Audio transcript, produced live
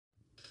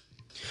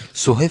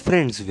So, hi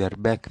friends, we are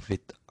back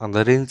with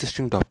another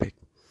interesting topic.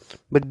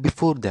 But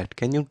before that,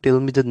 can you tell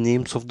me the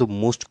names of the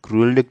most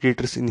cruel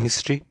dictators in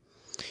history?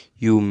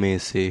 You may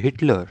say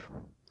Hitler,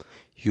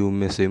 you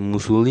may say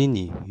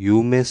Mussolini,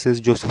 you may say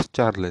Joseph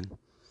Stalin,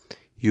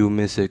 you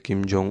may say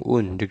Kim Jong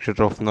un,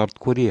 dictator of North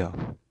Korea.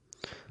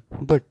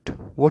 But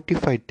what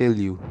if I tell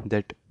you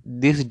that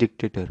this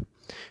dictator,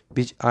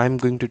 which I am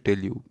going to tell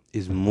you,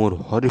 is more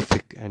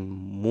horrific and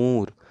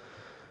more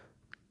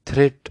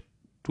threat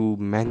to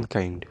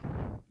mankind?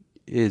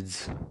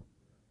 Is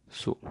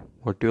so,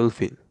 what you will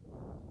feel?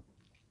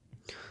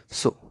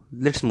 So,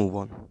 let's move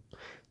on.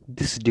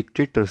 This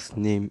dictator's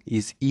name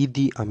is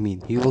Idi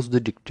Amin. He was the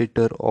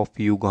dictator of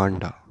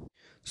Uganda.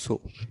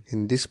 So,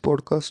 in this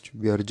podcast,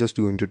 we are just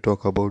going to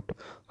talk about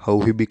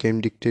how he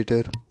became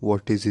dictator,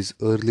 what is his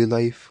early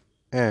life,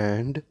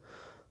 and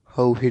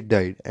how he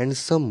died, and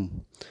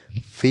some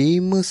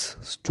famous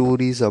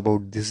stories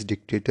about this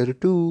dictator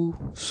too.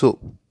 So,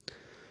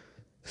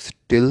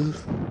 still,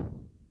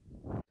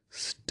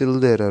 still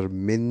there are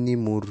many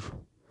more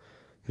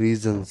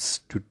reasons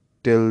to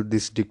tell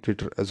this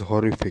dictator as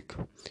horrific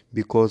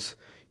because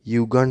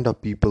Uganda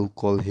people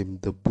call him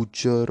the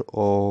butcher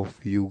of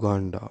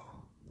Uganda.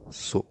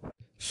 So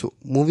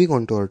moving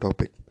on to our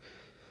topic.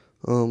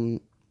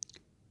 Um,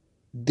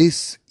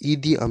 this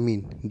Idi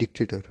Amin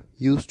dictator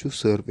used to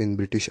serve in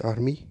British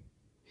Army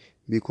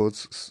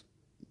because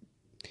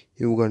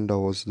Uganda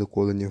was the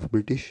colony of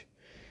British.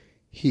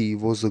 He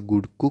was a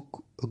good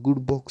cook, a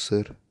good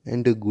boxer,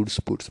 and a good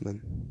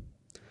sportsman.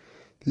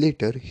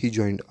 Later, he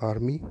joined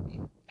army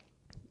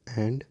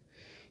and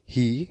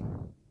he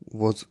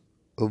was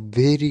a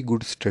very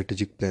good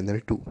strategic planner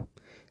too.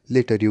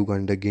 Later,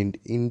 Uganda gained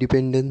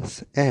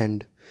independence,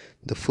 and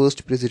the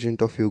first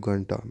president of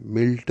Uganda,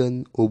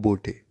 Milton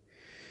Obote,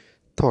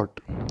 thought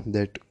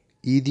that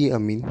Idi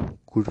Amin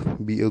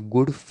could be a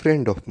good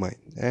friend of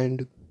mine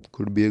and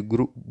could be a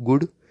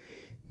good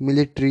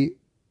military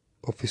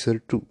officer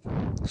too.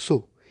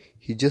 So,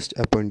 he just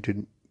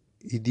appointed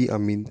Idi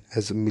Amin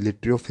as a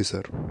military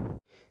officer.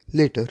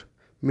 Later,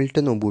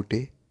 Milton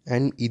Obote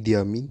and Idi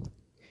Amin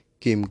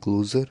came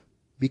closer,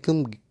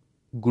 became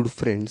good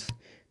friends,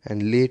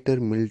 and later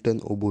Milton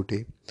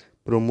Obote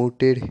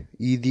promoted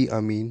Idi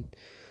Amin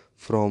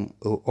from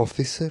an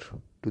officer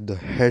to the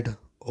head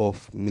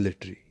of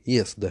military.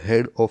 Yes, the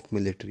head of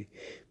military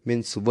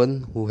means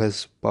one who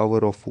has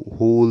power of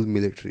whole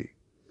military.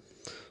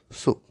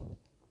 So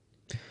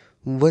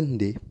one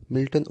day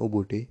Milton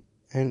Obote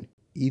and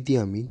Idi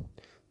Amin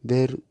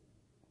were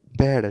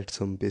bad at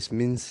some pace,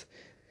 means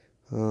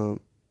uh,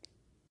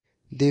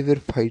 they were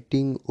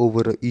fighting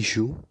over a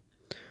issue,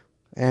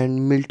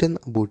 and Milton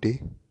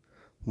Obote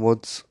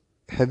was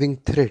having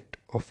threat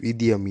of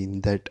Idi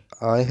Amin that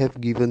I have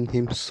given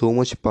him so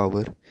much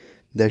power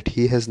that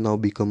he has now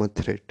become a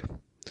threat.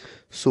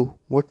 So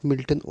what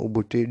Milton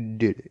Obote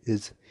did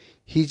is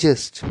he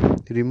just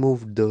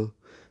removed the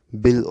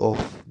bill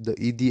of the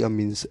Idi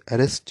Amin's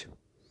arrest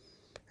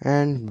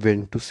and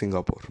went to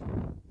Singapore.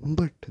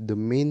 But the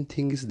main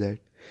thing is that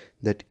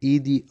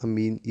Idi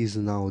Amin is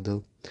now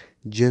the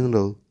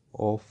general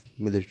of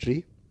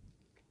military.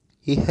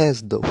 He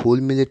has the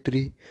whole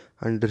military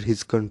under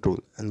his control,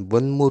 and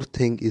one more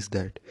thing is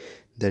that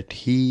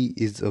he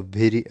is a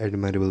very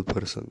admirable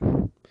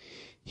person.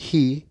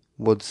 He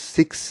was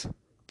 6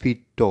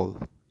 feet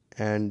tall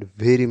and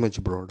very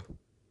much broad.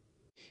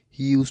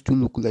 He used to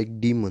look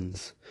like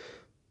demons.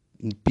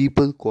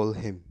 People call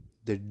him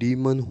the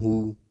demon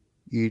who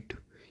eat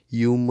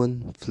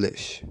human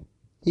flesh.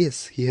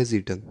 Yes, he has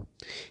eaten.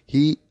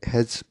 He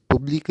has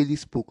publicly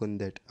spoken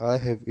that I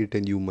have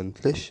eaten human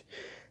flesh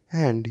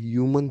and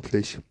human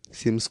flesh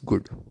seems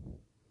good.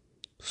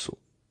 So,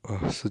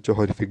 such a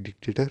horrific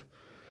dictator.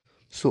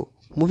 So,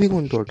 moving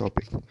on to our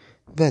topic.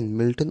 When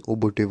Milton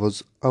Obote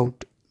was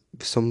out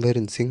somewhere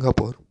in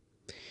Singapore,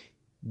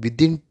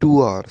 within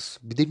 2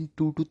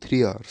 to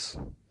 3 hours,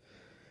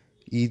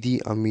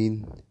 Idi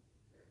Amin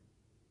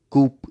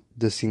couped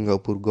the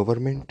Singapore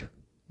government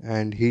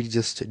and he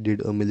just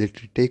did a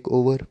military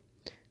takeover,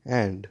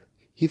 and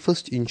he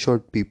first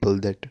ensured people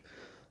that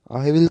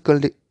I will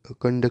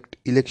conduct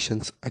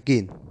elections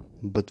again,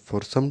 but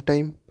for some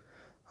time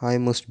I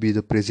must be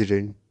the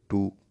president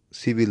to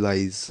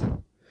civilize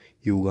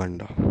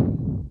Uganda.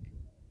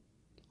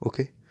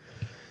 Okay.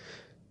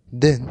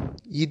 Then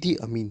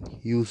Idi Amin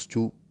used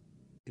to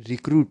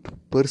recruit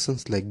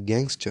persons like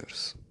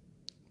gangsters,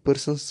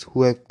 persons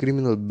who have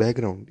criminal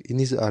background in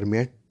his army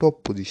at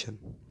top position.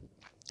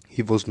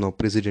 He was now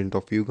president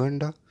of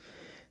Uganda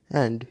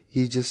and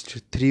he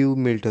just threw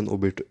Milton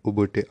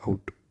Obote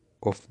out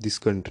of this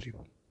country.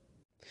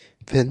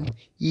 When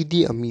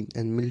Idi Amin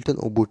and Milton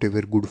Obote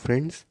were good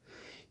friends,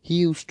 he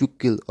used to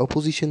kill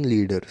opposition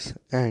leaders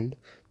and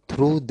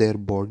throw their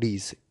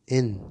bodies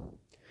in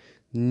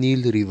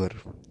Nile River.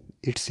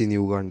 It's in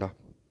Uganda.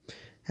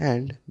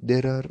 And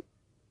there are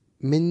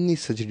many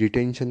such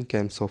detention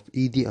camps of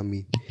Idi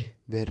Amin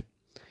where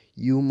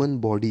human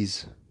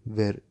bodies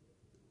were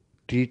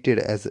treated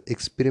as an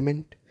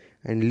experiment,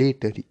 and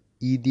later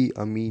Idi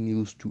Amin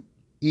used to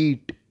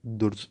eat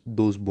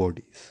those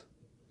bodies.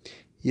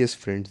 Yes,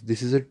 friends,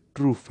 this is a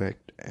true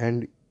fact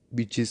and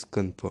which is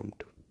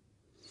confirmed.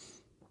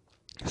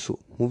 So,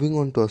 moving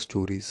on to our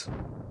stories.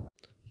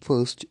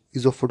 First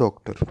is of a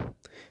doctor.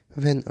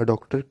 When a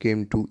doctor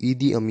came to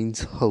Idi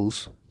Amin's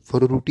house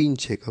for a routine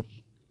checkup,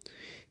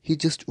 he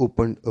just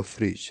opened a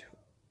fridge.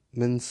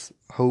 Means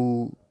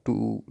how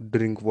to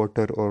drink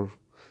water or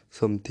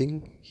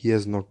something, he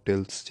has not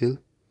told still.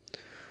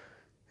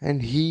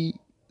 And he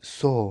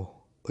saw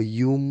a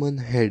human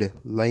head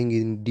lying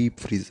in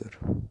deep freezer.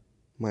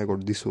 My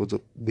god, this was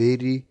a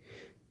very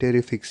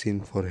terrific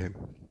scene for him.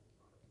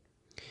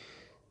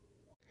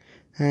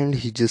 And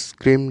he just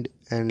screamed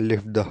and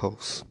left the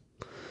house.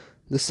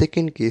 The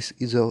second case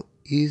is of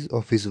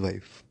his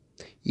wife.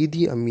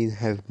 Idi Amin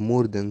have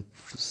more than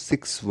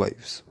 6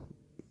 wives.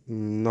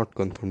 Not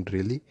confirmed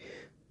really,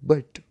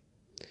 but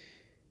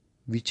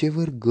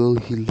whichever girl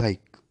he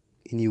liked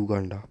in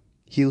Uganda,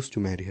 he used to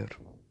marry her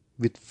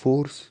with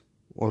force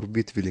or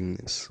with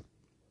willingness.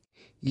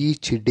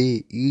 Each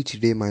day,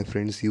 my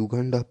friends,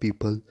 Uganda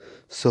people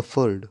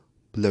suffered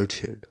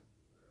bloodshed,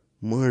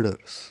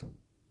 murders,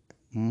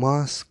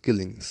 mass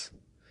killings,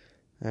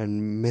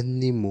 and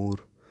many more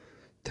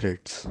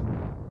threats.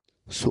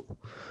 So,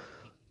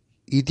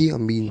 Idi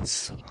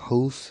Amin's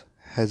house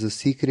has a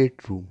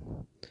secret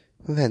room.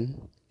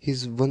 When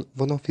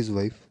one of his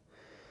wife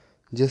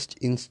just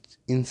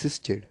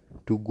insisted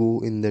to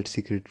go in that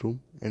secret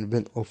room, and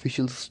when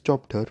officials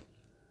stopped her,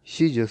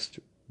 she just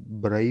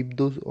bribed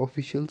those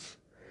officials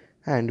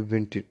and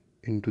went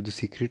into the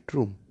secret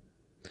room.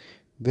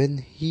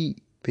 When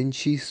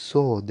she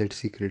saw that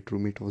secret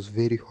room, it was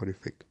very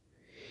horrific.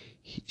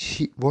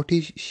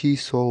 She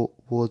saw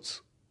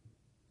was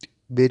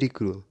very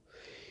cruel.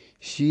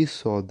 She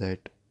saw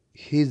that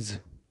his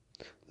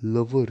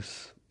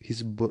lovers,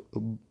 her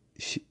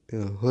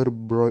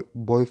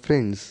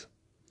boyfriends,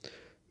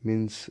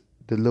 means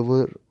the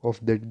lover of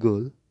that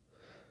girl's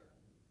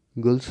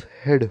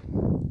head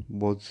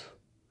was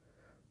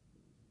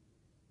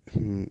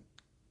hmm,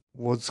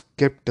 was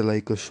kept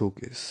like a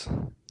showcase.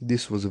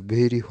 This was a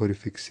very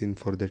horrific scene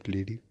for that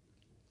lady.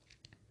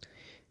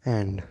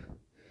 And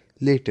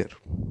later,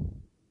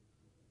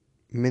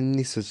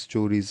 many such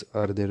stories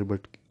are there,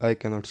 but I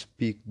cannot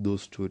speak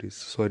those stories.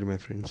 Sorry, my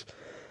friends.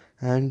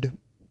 And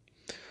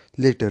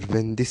later,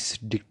 when this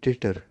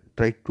dictator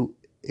tried to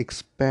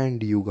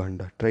expand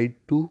Uganda, tried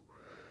to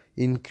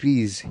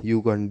increase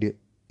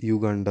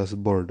Uganda's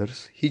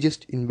borders, he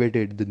just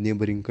invaded the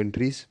neighboring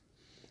countries.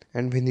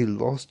 And when he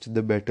lost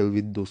the battle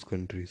with those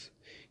countries,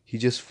 he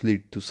just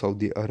fled to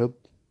Saudi Arab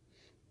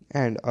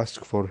and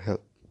asked for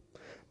help.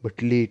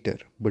 But later,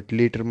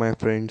 my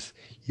friends,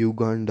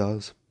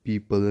 Uganda's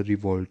people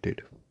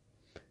revolted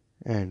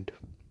and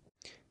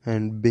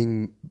and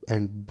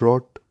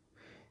brought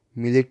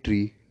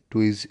military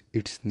to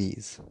its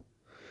knees.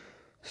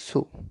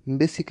 So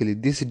basically,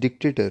 this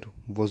dictator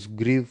was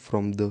grieved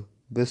from the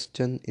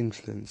Western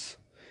influence.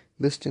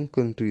 Western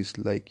countries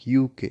like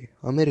UK,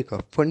 America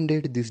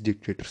funded these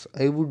dictators.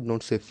 I would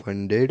not say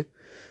funded,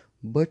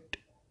 but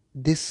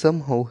they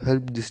somehow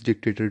helped this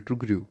dictator to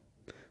grow.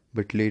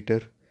 But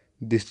later,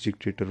 this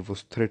dictator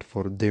was threat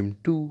for them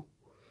too.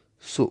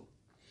 So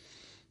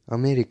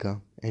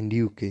America and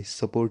UK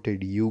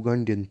supported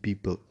Ugandan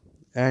people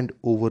and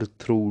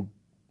overthrew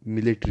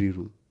military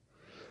rule.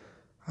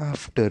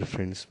 After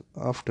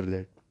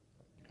that,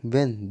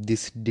 when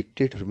this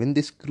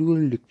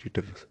cruel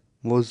dictator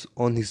was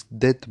on his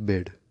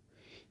deathbed,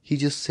 he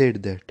just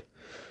said that,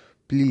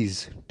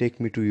 please take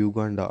me to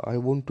Uganda. I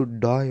want to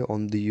die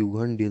on the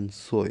Ugandan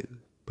soil.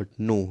 But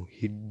no,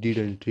 he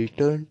didn't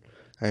return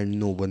and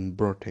no one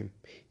brought him.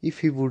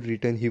 If he would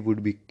return, he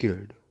would be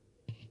killed.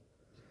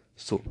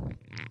 So,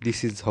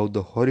 this is how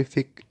the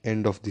horrific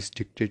end of this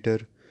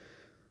dictator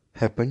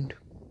happened,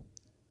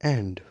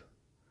 and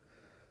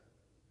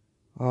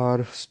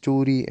our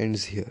story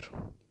ends here.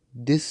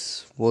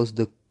 This was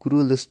the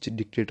cruelest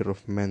dictator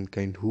of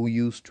mankind who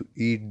used to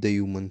eat the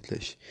human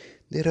flesh.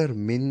 There are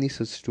many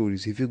such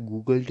stories. If you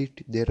googled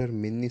it, there are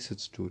many such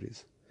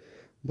stories.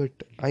 But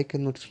I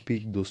cannot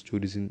speak those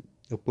stories in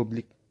a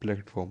public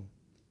platform.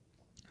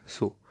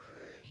 So,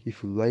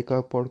 if you like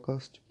our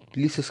podcast,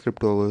 please subscribe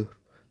to our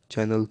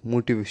channel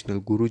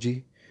Motivational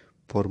Guruji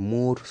for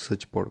more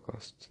such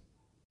podcasts.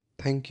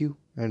 Thank you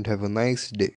and have a nice day.